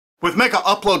With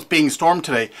Megauploads being stormed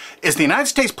today, is the United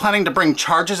States planning to bring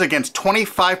charges against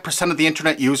 25% of the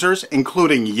internet users,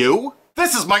 including you?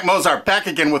 This is Mike Mozart back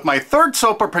again with my third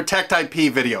SOPA Protect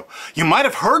IP video. You might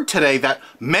have heard today that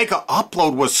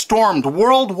Megaupload was stormed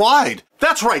worldwide.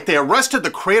 That's right, they arrested the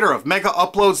creator of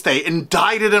Megauploads, they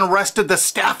indicted and arrested the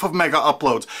staff of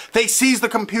Megauploads, they seized the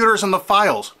computers and the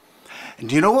files. And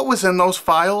do you know what was in those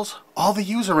files? All the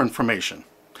user information.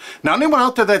 Now, anyone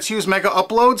out there that's used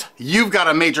Megauploads, you've got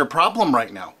a major problem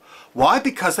right now. Why?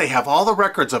 Because they have all the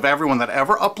records of everyone that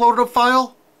ever uploaded a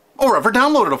file or ever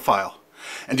downloaded a file.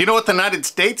 And do you know what the United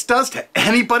States does to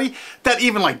anybody that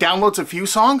even downloads a few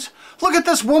songs? Look at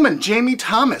this woman, Jamie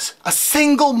Thomas, a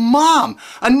single mom,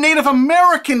 a Native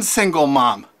American single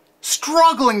mom,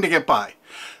 struggling to get by.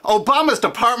 Obama's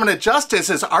Department of Justice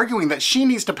is arguing that she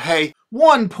needs to pay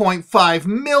 $1.5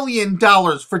 million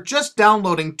for just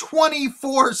downloading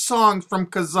 24 songs from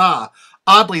Kazaa.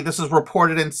 Oddly, this is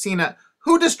reported in CNET.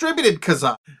 Who distributed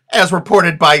Kazaa? As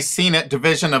reported by CNET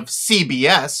division of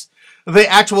CBS, the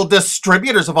actual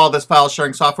distributors of all this file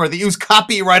sharing software that use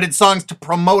copyrighted songs to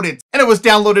promote it. And it was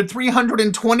downloaded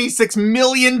 326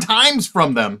 million times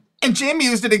from them. And Jamie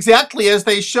used it exactly as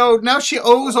they showed. Now she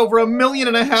owes over $1.5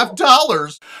 million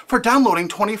for downloading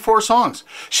 24 songs.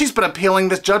 She's been appealing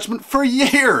this judgment for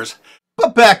years.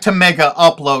 But back to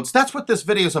Megauploads. That's what this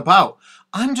video is about.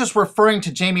 I'm just referring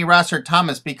to Jamie Rossert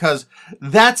Thomas because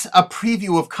that's a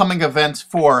preview of coming events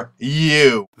for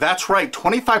you. That's right,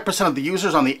 25% of the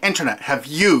users on the internet have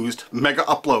used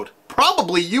Megaupload.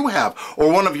 Probably you have,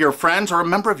 or one of your friends, or a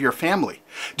member of your family.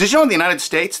 Did you know in the United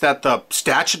States that the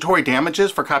statutory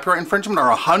damages for copyright infringement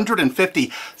are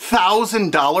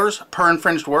 $150,000 per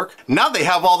infringed work? Now they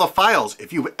have all the files.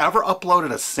 If you've ever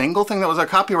uploaded a single thing that was a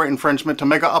copyright infringement to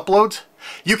Megauploads,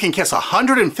 you can kiss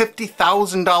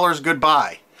 $150,000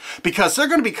 goodbye. Because they're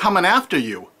going to be coming after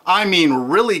you. I mean,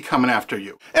 really coming after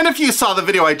you. And if you saw the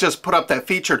video I just put up that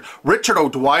featured Richard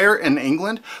O'Dwyer in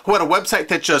England, who had a website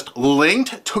that just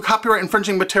linked to copyright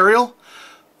infringing material,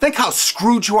 think how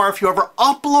screwed you are if you ever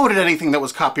uploaded anything that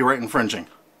was copyright infringing.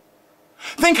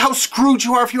 Think how screwed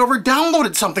you are if you ever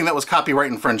downloaded something that was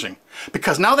copyright infringing.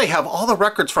 Because now they have all the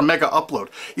records from Megaupload.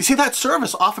 You see, that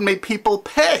service often made people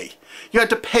pay. You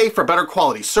had to pay for better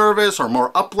quality service or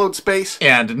more upload space.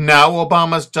 And now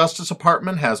Obama's Justice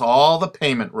Department has all the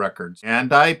payment records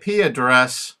and IP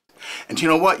address. And you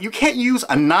know what? You can't use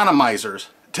anonymizers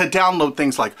to download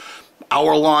things like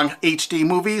hour-long HD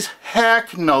movies.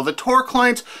 Heck no, the Tor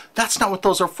clients, that's not what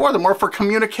those are for. They're more for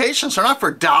communications. They're not for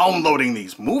downloading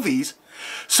these movies.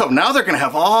 So now they're going to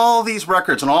have all these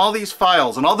records and all these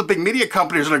files, and all the big media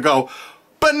companies are going to go,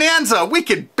 bonanza, we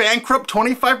could bankrupt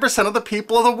 25% of the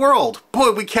people of the world.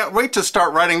 Boy, we can't wait to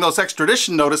start writing those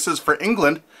extradition notices for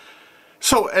England.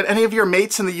 So, any of your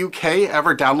mates in the UK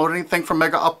ever download anything from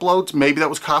Megauploads? Maybe that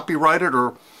was copyrighted,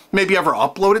 or maybe ever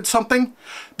uploaded something?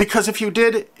 Because if you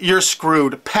did, you're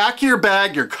screwed. Pack your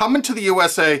bag, you're coming to the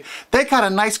USA. They got a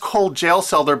nice cold jail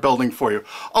cell they're building for you.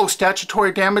 Oh,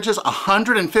 statutory damages,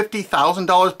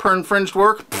 $150,000 per infringed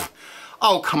work? Pfft.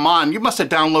 Oh, come on, you must have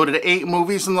downloaded 8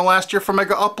 movies in the last year for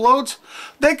Megauploads.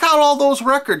 They got all those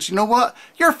records. You know what?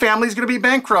 Your family's going to be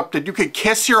bankrupted. You could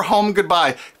kiss your home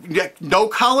goodbye. No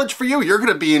college for you. You're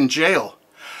going to be in jail.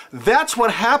 That's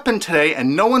what happened today,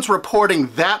 and no one's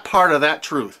reporting that part of that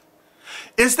truth.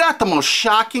 Is that the most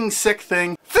shocking, sick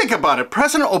thing? Think about it.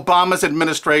 President Obama's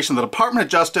administration, the Department of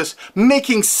Justice,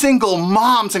 making single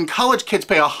moms and college kids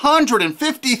pay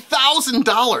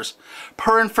 $150,000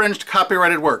 per infringed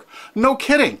copyrighted work. No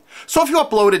kidding. So if you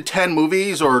uploaded 10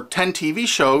 movies or 10 TV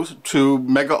shows to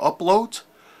Megauploads,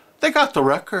 they got the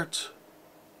records.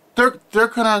 They're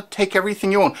gonna take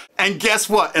everything you own. And guess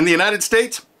what? In the United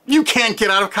States, you can't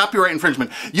get out of copyright infringement.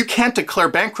 You can't declare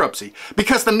bankruptcy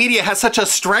because the media has such a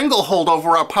stranglehold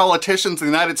over our politicians in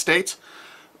the United States.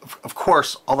 Of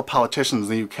course, all the politicians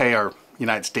in the UK are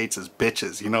United States'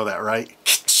 bitches. You know that, right?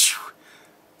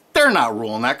 They're not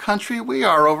ruling that country. We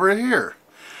are over here.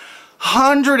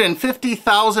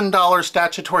 $150,000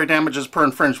 statutory damages per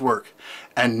infringed work.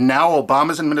 And now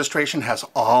Obama's administration has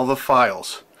all the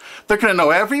files. They're going to know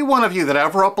every one of you that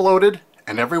ever uploaded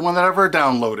and everyone that ever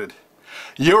downloaded.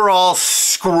 You're all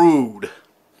screwed.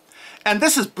 And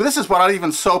this is without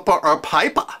even SOPA or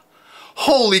PIPA.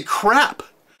 Holy crap.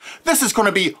 This is going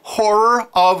to be horror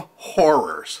of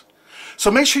horrors. So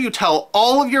make sure you tell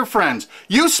all of your friends,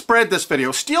 you spread this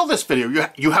video, steal this video,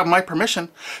 you have my permission,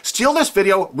 steal this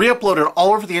video, re-upload it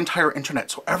all over the entire internet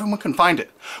so everyone can find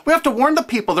it. We have to warn the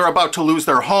people they're about to lose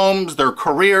their homes, their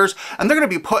careers, and they're going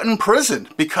to be put in prison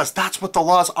because that's what the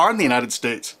laws are in the United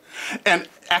States. And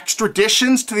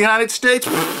extraditions to the United States?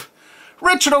 Pfft,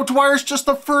 Richard O'Dwyer's just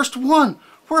the first one.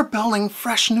 we're building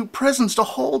fresh new prisons to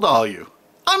hold all you.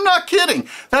 I'm not kidding.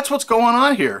 That's what's going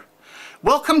on here.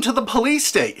 Welcome to the police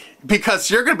state, because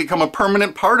you're going to become a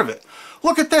permanent part of it.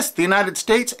 Look at this. The United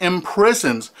States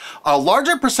imprisons a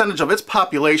larger percentage of its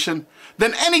population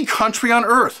than any country on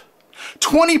earth.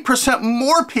 20%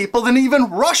 more people than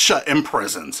even Russia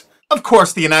imprisons. Of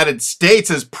course, the United States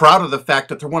is proud of the fact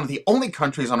that they're one of the only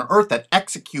countries on earth that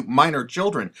execute minor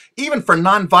children, even for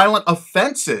non-violent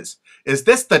offenses. Is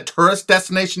this the tourist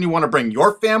destination you want to bring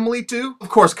your family to? Of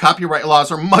course, copyright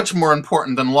laws are much more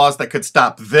important than laws that could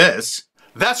stop this.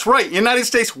 That's right, United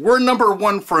States, we're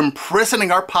 #1 for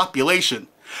imprisoning our population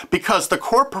because the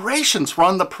corporations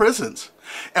run the prisons.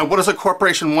 And what does a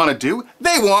corporation want to do?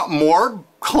 They want more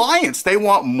clients. They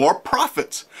want more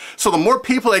profits. So the more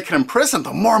people they can imprison,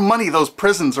 the more money those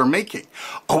prisons are making.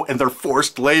 Oh, and they're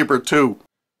forced labor too.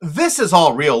 This is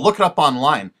all real. Look it up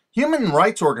online. Human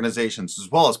rights organizations,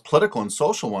 as well as political and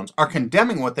social ones, are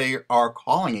condemning what they are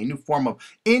calling a new form of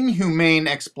inhumane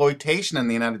exploitation in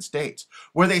the United States,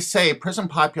 where they say a prison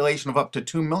population of up to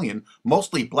 2 million,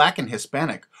 mostly black and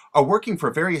Hispanic, are working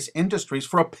for various industries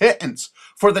for a pittance,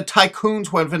 for the tycoons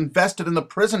who have invested in the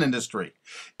prison industry.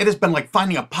 It has been like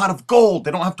finding a pot of gold.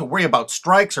 They don't have to worry about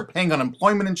strikes or paying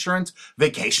unemployment insurance,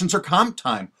 vacations, or comp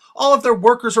time. All of their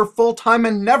workers are full-time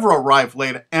and never arrive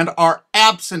late and are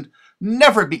absent,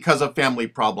 never because of family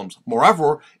problems.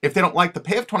 Moreover, if they don't like the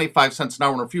pay of 25 cents an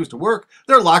hour and refuse to work,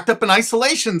 they're locked up in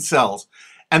isolation cells.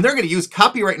 And they're going to use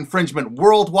copyright infringement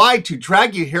worldwide to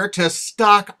drag you here to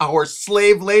stock our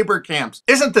slave labor camps.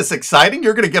 Isn't this exciting?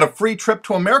 You're going to get a free trip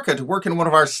to America to work in one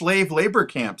of our slave labor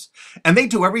camps. And they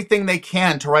do everything they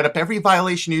can to write up every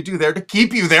violation you do there to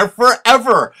keep you there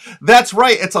forever. That's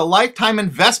right. It's a lifetime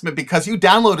investment because you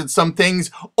downloaded some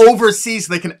things overseas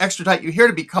so they can extradite you here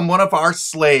to become one of our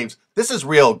slaves. This is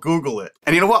real. Google it.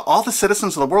 And you know what? All the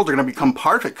citizens of the world are going to become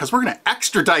part of it because we're going to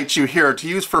extradite you here to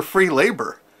use for free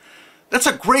labor. That's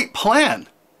a great plan.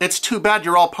 It's too bad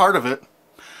you're all part of it.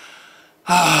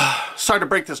 Sorry to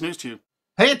break this news to you.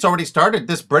 Hey, it's already started.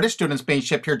 This British student's being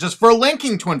shipped here just for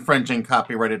linking to infringing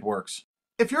copyrighted works.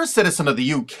 If you're a citizen of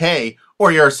the UK,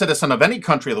 or you're a citizen of any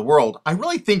country of the world, I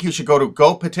really think you should go to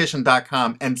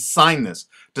gopetition.com and sign this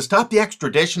to stop the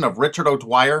extradition of Richard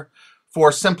O'Dwyer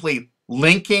for simply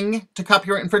linking to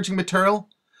copyright infringing material.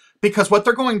 Because what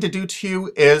they're going to do to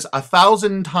you is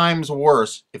 1,000 times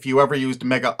worse if you ever used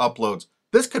Megauploads.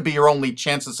 This could be your only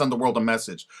chance to send the world a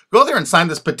message. Go there and sign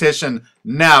this petition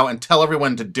now and tell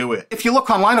everyone to do it. If you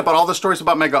look online about all the stories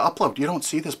about Megaupload, you don't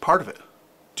see this part of it.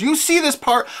 Do you see this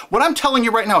part? What I'm telling you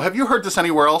right now, have you heard this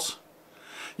anywhere else?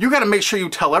 You got to make sure you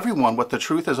tell everyone what the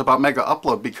truth is about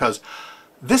Megaupload because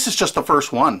this is just the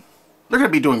first one. They're going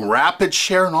to be doing rapid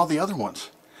share and all the other ones.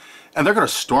 And they're going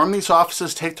to storm these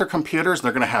offices, take their computers, and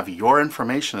they're going to have your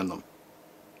information in them.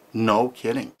 No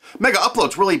kidding.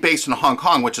 Megaupload's really based in Hong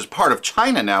Kong, which is part of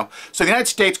China now. So the United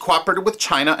States cooperated with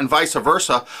China and vice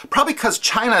versa, probably because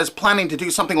China is planning to do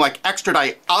something like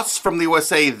extradite us from the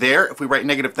USA there if we write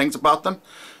negative things about them.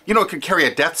 You know, it could carry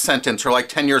a death sentence or like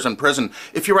 10 years in prison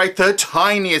if you write the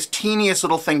tiniest, teeniest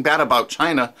little thing bad about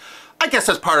China. I guess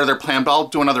that's part of their plan, but I'll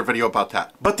do another video about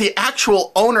that. But the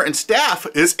actual owner and staff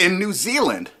is in New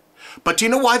Zealand. But do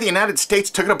you know why the United States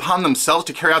took it upon themselves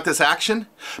to carry out this action?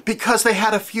 Because they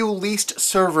had a few leased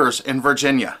servers in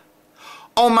Virginia.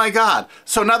 Oh my God.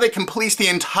 So now they can police the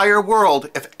entire world.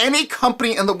 If any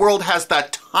company in the world has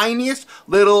that tiniest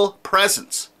little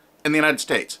presence in the United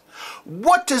States,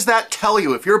 what does that tell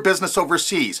you if you're a business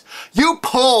overseas? You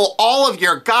pull all of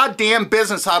your goddamn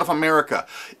business out of America.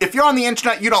 If you're on the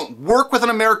internet, you don't work with an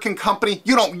American company,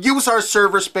 you don't use our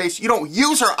server space, you don't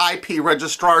use our IP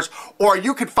registrars, or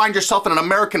you could find yourself in an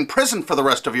American prison for the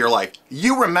rest of your life.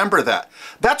 You remember that.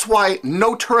 That's why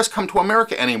no tourists come to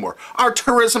America anymore. Our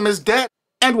tourism is dead.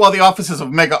 And while the offices of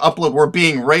Megaupload were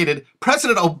being raided,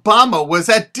 President Obama was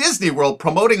at Disney World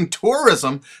promoting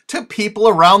tourism to people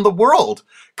around the world.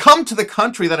 Come to the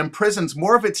country that imprisons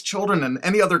more of its children than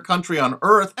any other country on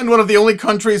Earth, and one of the only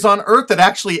countries on Earth that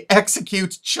actually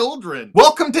executes children.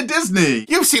 Welcome to Disney!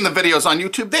 You've seen the videos on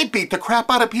YouTube. They beat the crap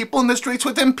out of people in the streets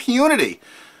with impunity.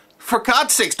 For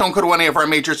God's sakes, don't go to any of our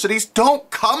major cities. Don't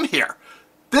come here.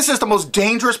 This is the most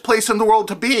dangerous place in the world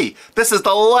to be. This is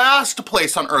the last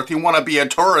place on earth you want to be a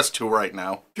tourist to right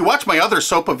now. If you watch my other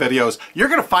SOPA videos, you're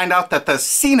going to find out that the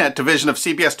CNET division of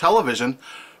CBS television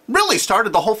really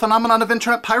started the whole phenomenon of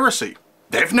internet piracy.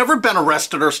 They've never been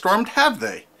arrested or stormed, have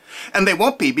they? And they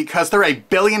won't be because they're a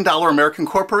billion-dollar American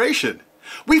corporation.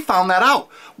 We found that out.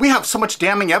 We have so much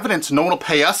damning evidence no one will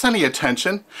pay us any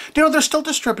attention. You know, they're still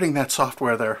distributing that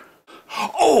software there.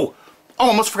 Oh,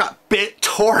 almost forgot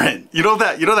BitTorrent. You know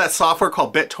that software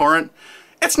called BitTorrent?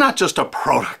 It's not just a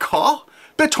protocol.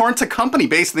 BitTorrent's a company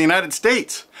based in the United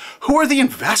States. Who are the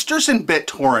investors in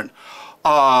BitTorrent?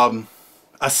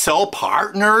 Accel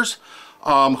Partners,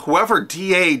 whoever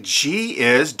DAG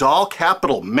is, Doll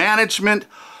Capital Management.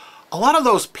 A lot of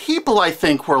those people, I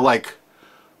think, were like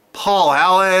Paul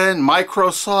Allen,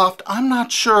 Microsoft. I'm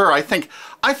not sure. I think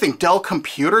Dell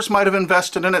Computers might have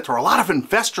invested in it. There are a lot of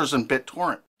investors in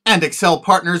BitTorrent. And Accel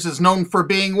Partners is known for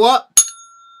being what?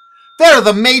 They're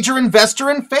the major investor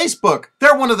in Facebook.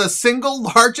 They're one of the single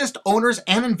largest owners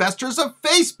and investors of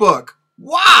Facebook.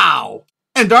 Wow!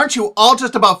 And aren't you all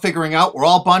just about figuring out we're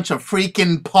all a bunch of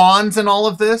freaking pawns in all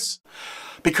of this?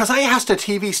 Because I asked a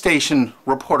TV station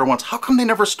reporter once, how come they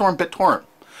never stormed BitTorrent?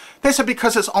 They said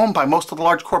because it's owned by most of the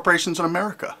large corporations in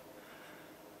America.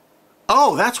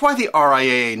 Oh, that's why the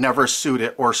RIAA never sued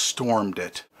it or stormed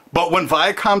it. But when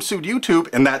Viacom sued YouTube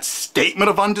in that statement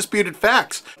of undisputed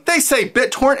facts, they say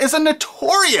BitTorrent is a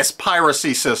notorious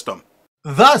piracy system.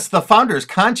 Thus, the founders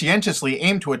conscientiously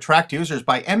aim to attract users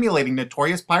by emulating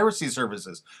notorious piracy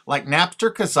services like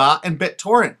Napster, Kazaa, and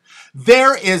BitTorrent.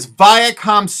 There is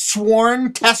Viacom's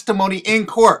sworn testimony in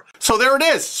court. So there it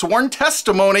is, sworn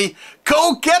testimony.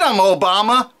 Go get them,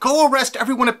 Obama. Go arrest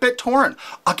everyone at BitTorrent.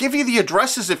 I'll give you the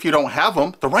addresses if you don't have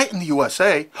them. They're right in the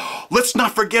USA. Let's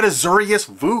not forget Azurius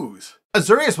Vooz.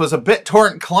 Azurius was a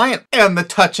BitTorrent client, and the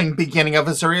touching beginning of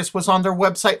Azurius was on their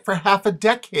website for half a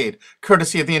decade,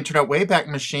 courtesy of the Internet Wayback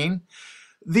Machine.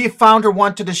 The founder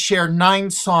wanted to share 9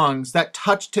 songs that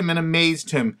touched him and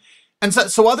amazed him, and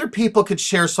so other people could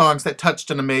share songs that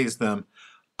touched and amazed them.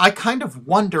 I kind of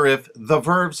wonder if The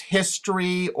Verve's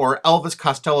History or Elvis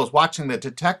Costello's Watching the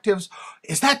Detectives,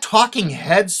 is that Talking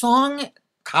Heads song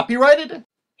copyrighted?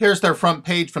 Here's their front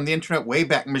page from the Internet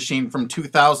Wayback Machine from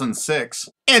 2006.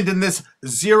 And in this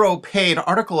zero paid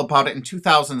article about it in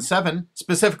 2007,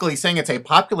 specifically saying it's a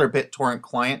popular BitTorrent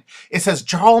client, it says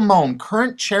Jarl Moan,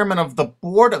 current chairman of the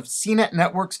board of CNET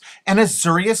Networks and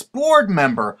Azurius board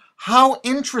member. How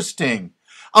interesting.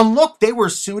 And look, they were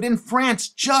sued in France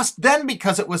just then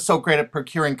because it was so great at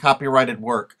procuring copyrighted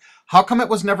work. How come it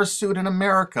was never sued in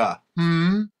America?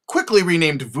 Quickly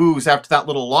renamed Vooz after that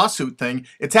little lawsuit thing,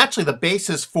 it's actually the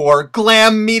basis for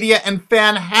Glam Media and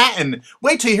Fanhattan.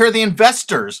 Wait till you hear the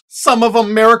investors. Some of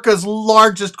America's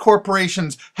largest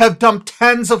corporations have dumped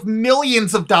tens of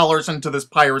millions of dollars into this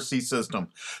piracy system.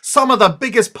 Some of the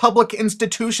biggest public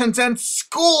institutions and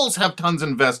schools have tons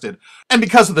invested. And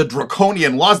because of the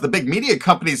draconian laws the big media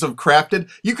companies have crafted,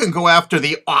 you can go after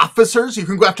the officers, you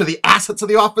can go after the assets of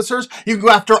the officers, you can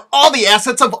go after all the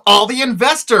assets of all the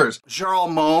investors. Jarl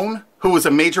Moan, who was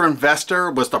a major investor,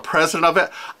 was the president of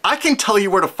it. I can tell you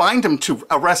where to find him to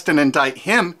arrest and indict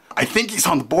him. I think he's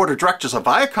on the board of directors of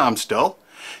Viacom still.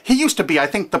 He used to be, I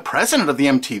think, the president of the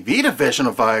MTV division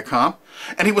of Viacom.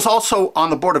 And he was also on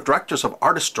the board of directors of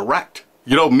Artist Direct.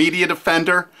 You know, Media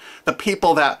Defender, the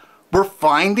people that were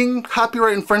finding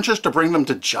copyright infringers to bring them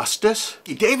to justice.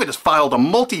 David has filed a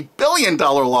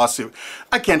multi-billion-dollar lawsuit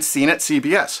against CNET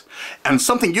CBS. And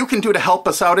something you can do to help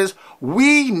us out is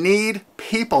we need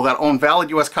people that own valid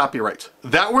US copyrights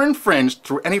that were infringed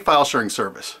through any file sharing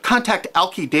service. Contact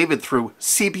Alki David through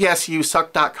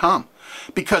cbsusuck.com,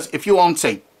 because if you own,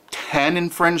 say, 10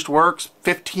 infringed works,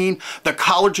 15, the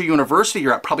college or university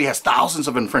you're at probably has thousands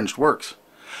of infringed works.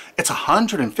 It's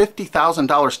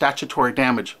 $150,000 statutory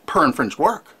damage per infringed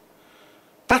work.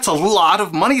 That's a lot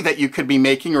of money that you could be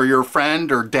making, or your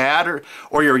friend or dad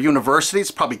or your university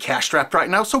is probably cash-strapped right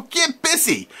now. So get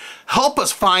busy. Help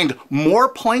us find more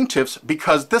plaintiffs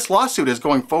because this lawsuit is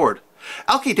going forward.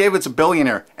 Alki David's a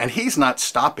billionaire and he's not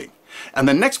stopping. And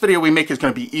the next video we make is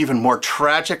going to be even more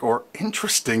tragic or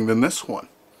interesting than this one.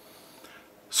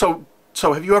 So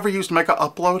have you ever used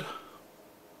Megaupload?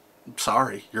 I'm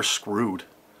sorry, you're screwed.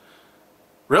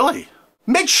 Really?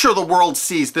 Make sure the world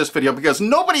sees this video because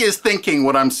nobody is thinking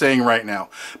what I'm saying right now.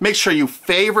 Make sure you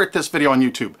favorite this video on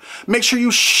YouTube. Make sure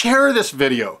you share this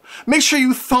video. Make sure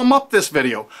you thumb up this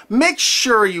video. Make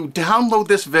sure you download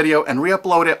this video and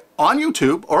re-upload it on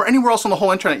YouTube or anywhere else on the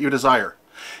whole internet you desire.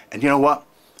 And you know what?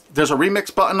 There's a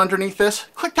remix button underneath this.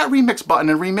 Click that remix button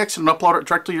and remix it and upload it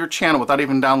directly to your channel without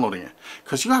even downloading it.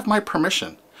 Because you have my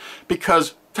permission.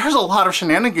 Because there's a lot of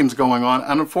shenanigans going on,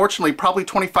 and unfortunately probably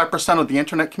 25% of the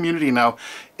internet community now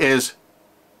is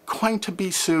going to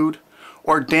be sued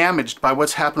or damaged by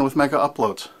what's happened with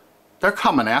Megauploads. They're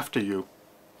coming after you.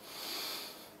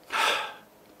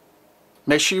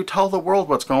 Make sure you tell the world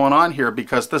what's going on here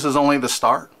because this is only the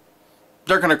start.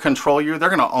 They're going to control you, they're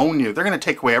going to own you, they're going to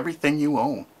take away everything you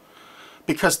own.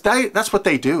 Because that's what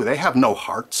they do. They have no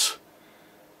hearts.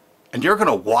 And you're going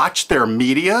to watch their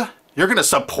media? You're going to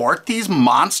support these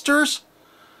monsters?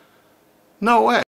 No way.